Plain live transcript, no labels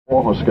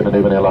hos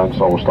Scandinavian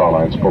Airlines og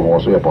Starlines på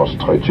vores Airbus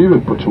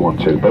 320 på turen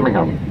til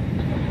Birmingham.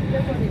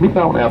 Mit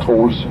navn er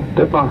Troels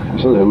Debner. Jeg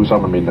sidder herude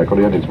sammen med min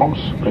kollega Niels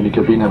Moms, men i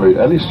kabinen har mødt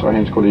Alice og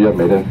hendes kolleger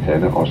Mette,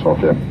 Hanne og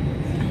Sofia.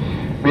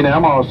 Vi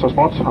nærmer os så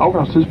småt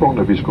afgangstidspunkt,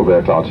 at vi skulle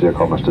være klar til at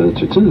komme afsted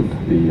til tiden.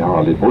 Vi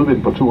har lidt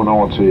modvind på turen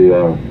over til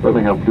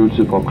Birmingham,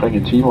 flyvetid på omkring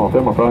 1 time og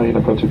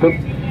 45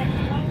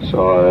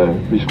 så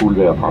vi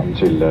skulle være fremme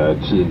til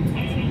tiden.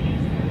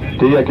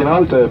 Det er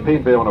generelt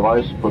pænt vejr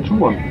undervejs på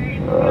turen.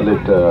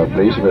 Lidt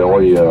blæsevejr over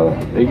i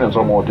Englands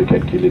område. Det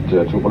kan give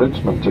lidt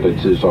turbulens, men til den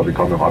tid så er vi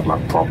kommet ret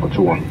langt frem på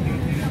turen.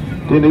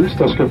 Det er Niels,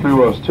 der skal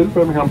flyve os til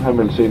Birmingham. Han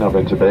vil senere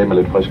vende tilbage med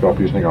lidt friske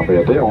oplysninger om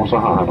vejr derovre, så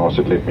har han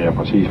også et lidt mere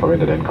præcis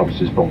forventet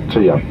ankomsttidspunkt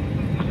til jer.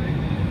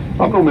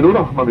 Om nogle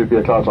minutter, når vi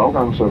bliver klar til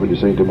afgang, så vil I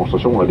se en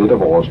demonstration af lidt af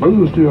vores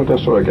nødudstyr. Der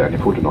så jeg gerne i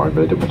fuldt nøje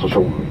med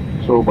demonstrationen.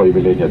 Så håber I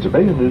vil læne jer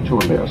tilbage og nyde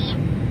turen med os.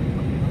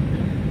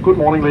 Good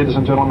morning, ladies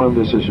and gentlemen.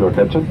 This is your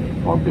captain.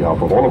 On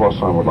behalf of all of us,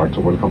 I would like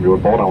to welcome you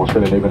aboard our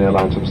Scandinavian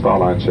Airlines and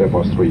Starlines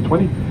Airbus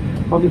 320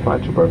 on the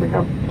flight to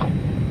Birmingham.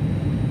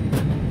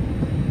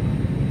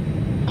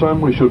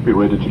 We should be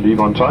ready to leave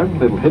on time.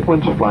 Little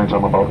headwind, flying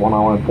time about 1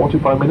 hour and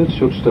 45 minutes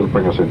should still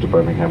bring us into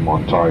Birmingham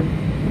on time.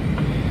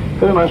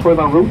 Very nice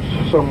weather en route.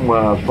 Some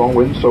strong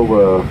winds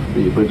over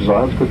the British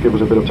Isles could give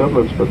us a bit of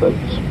turbulence, but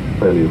that's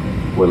fairly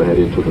well ahead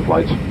into the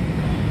flight.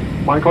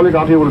 My colleague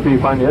out here will be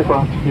flying the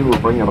aircraft. He will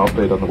bring an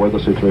update on the weather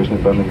situation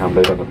in Birmingham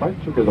later in the flight,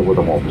 together with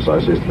a more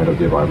precise estimate of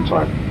the arrival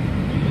time.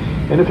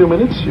 In a few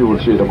minutes, you will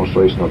see a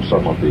demonstration of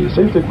some of the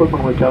safety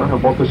equipment we're carrying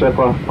aboard this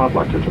aircraft. I'd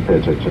like you to pay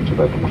attention to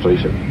that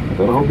demonstration. And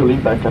then I hope you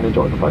lean back and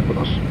enjoy the flight with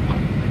us.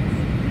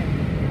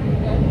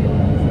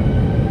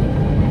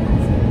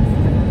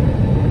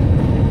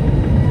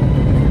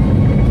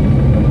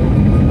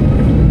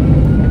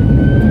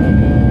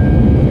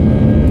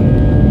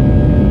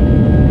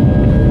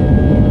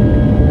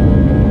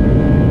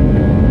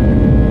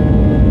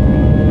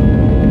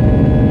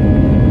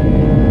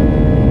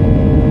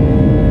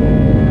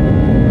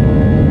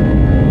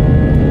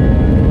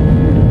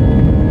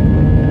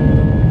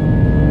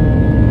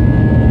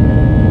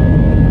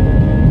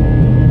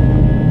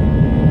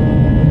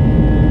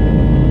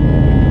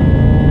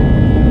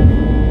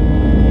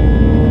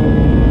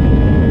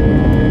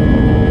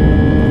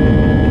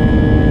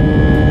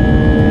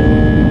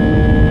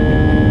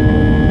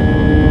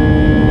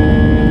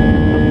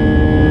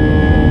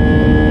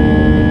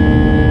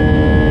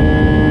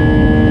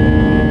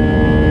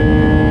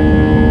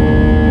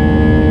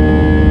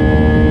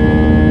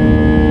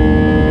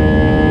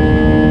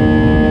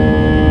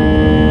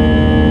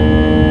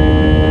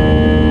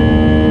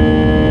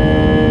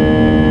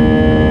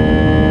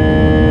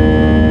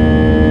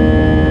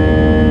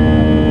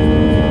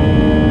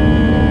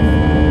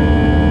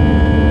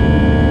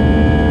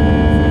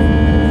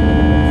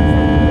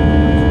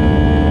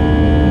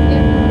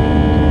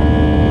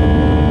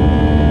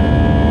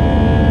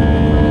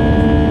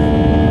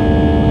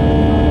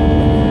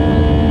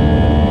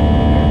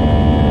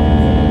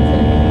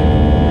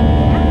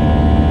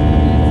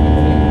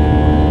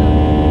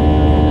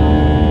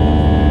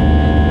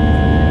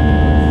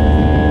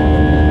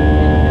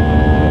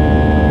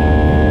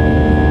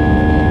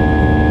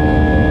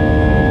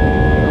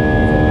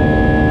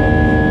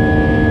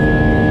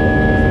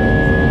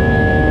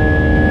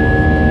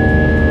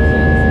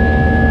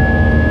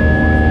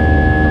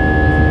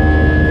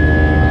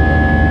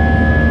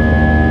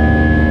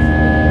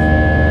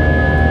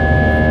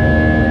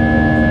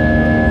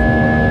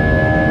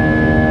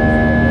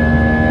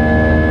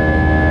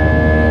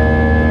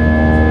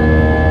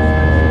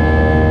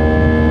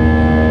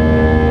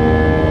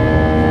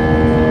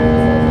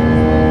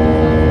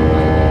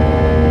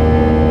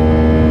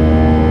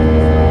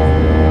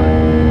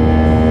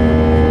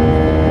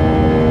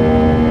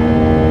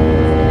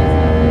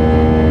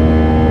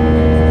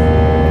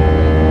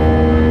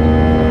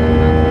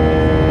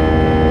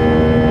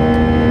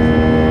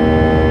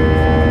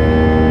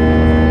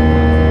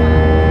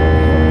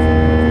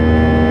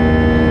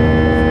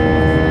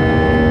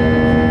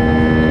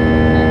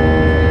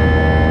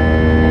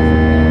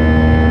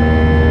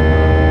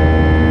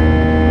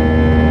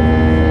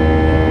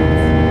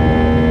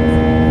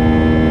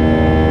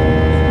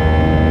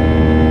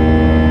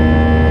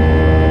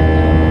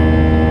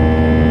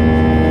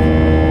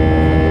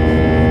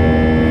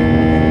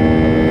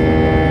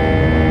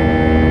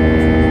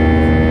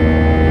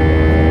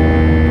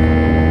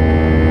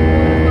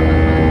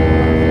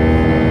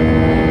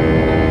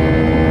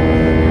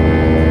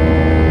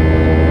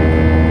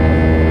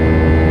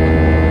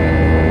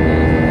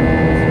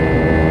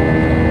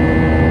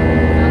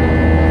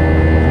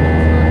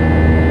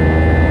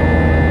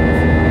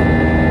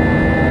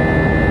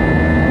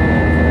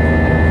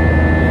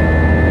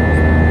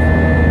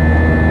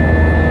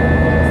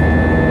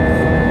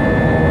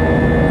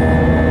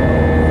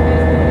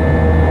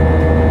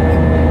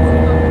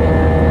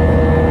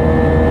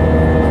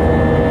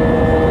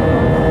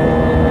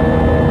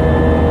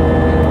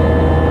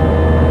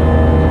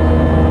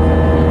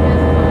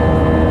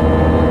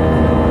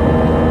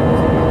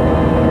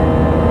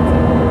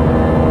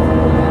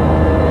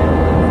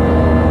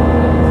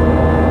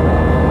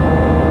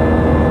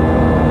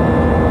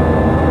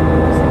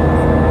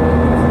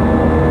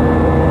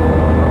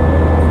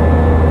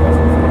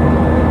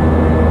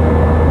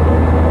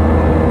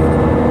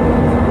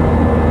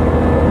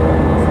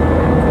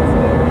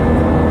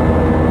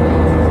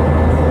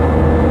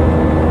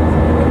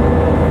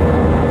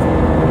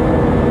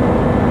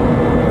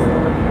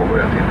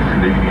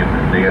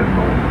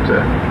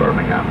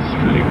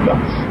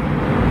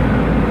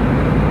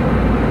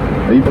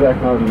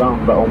 beräknar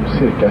landa om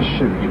cirka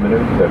 20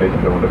 minuter, lite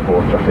beroende på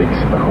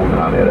trafiksituationen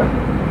här nere.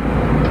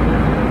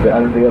 Det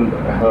är en del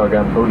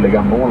höga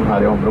bulliga moln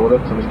här i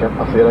området som vi ska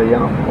passera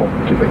igenom, och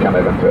det kan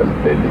eventuellt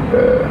bli lite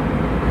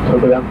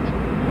turbulent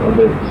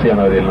under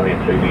senare delen av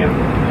inflygningen.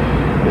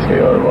 Vi ska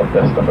göra vårt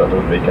bästa för att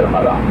undvika de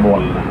här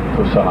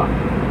molntussarna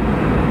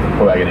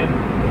på vägen in.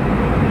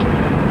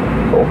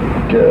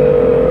 Och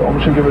om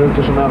 20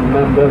 minuter, som jag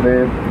nämnde,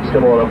 det ska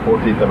vara på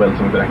tidtabell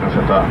som vi beräknar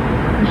sätta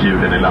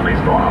ljuden i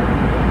landningsbanan.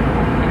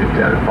 Och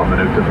ytterligare ett par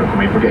minuter för att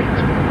komma in på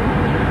gate.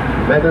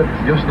 Vädret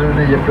just nu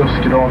 9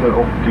 plusgrader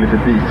och lite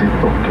disigt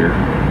och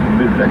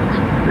mulet.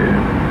 Det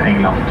är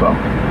England tror jag.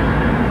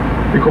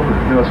 Vi kommer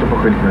nu att slå på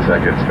skylt med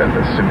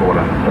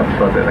säkerhetsbältessymbolen för att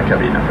förbereda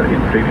kabinen för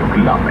inflygning och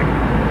landning.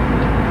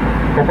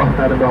 Hoppas att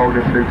ni hade en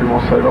behaglig flyg med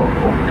oss här idag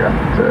och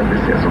att vi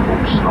ses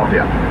ombord snart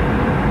igen.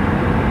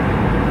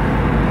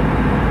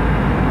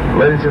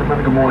 Ladies and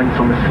gentlemen, good morning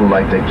from the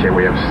flight deck here.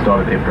 We have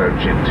started the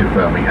approach into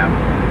Birmingham,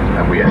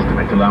 and we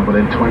estimate to land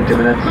within 20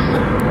 minutes,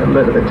 a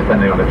little bit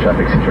depending on the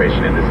traffic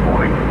situation in this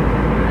morning.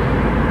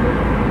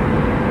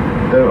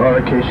 There are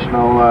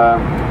occasional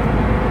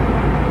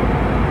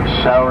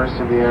showers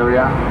in the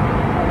area,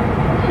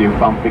 a few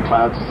bumpy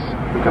clouds.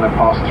 We're going to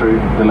pass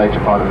through the later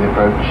part of the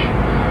approach,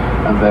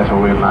 and therefore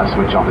we'll now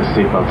switch on the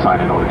seatbelt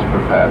sign in order to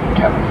prepare the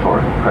cabin for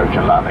approach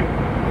and landing.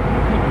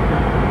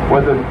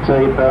 Weather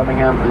today in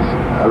Birmingham is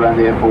around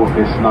the airport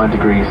is 9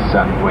 degrees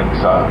and winds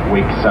are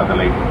weak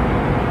southerly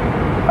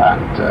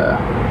and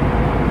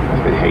it's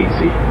a bit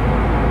hazy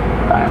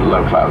and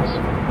low clouds.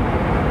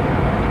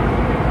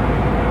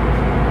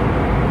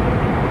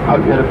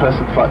 Hope you had a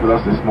pleasant flight with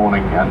us this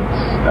morning and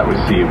that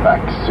we'll see you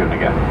back soon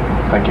again.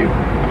 Thank you.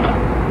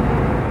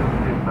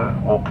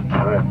 Och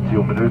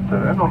 30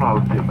 minuter,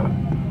 1,5 timme.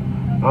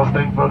 Jag har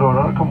stängt våra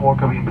dörrar, kommer vår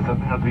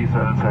kabinbesättning att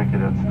visa en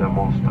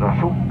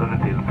säkerhetsdemonstration. Den är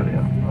till för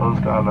er.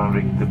 Önskar alla en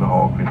riktigt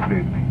behaglig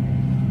flygning.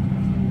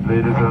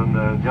 Ladies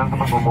and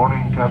gentlemen, good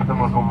morning. Captain,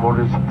 welcome aboard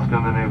this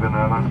Scandinavian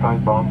Airlines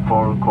flight bound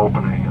for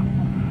Copenhagen.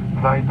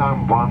 Flight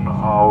time 1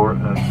 hour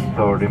and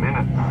 30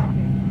 minutes.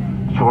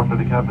 Shortly,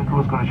 the cabin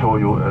crew is going to show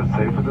you a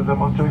safety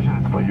demonstration.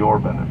 It's for your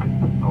benefit.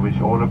 I wish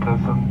you all a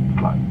pleasant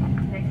flight.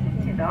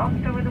 Exit to the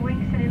aft over the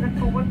wings and in the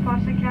forward part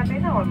of the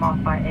cabin or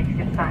marked by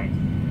exit signs.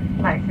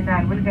 Lights and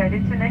dial will guide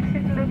you to an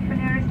exit. Look for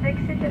nearest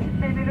exit as it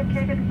may be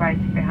located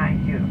right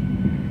behind you.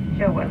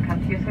 You're welcome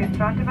to use your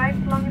front device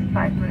as long as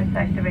flight mode is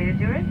activated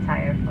during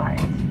entire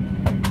flight.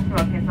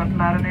 Smoking is not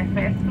allowed on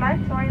SAS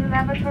flights or in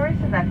lavatories,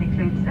 and that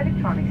includes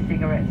electronic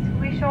cigarettes.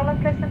 We wish you all a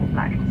pleasant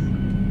flight.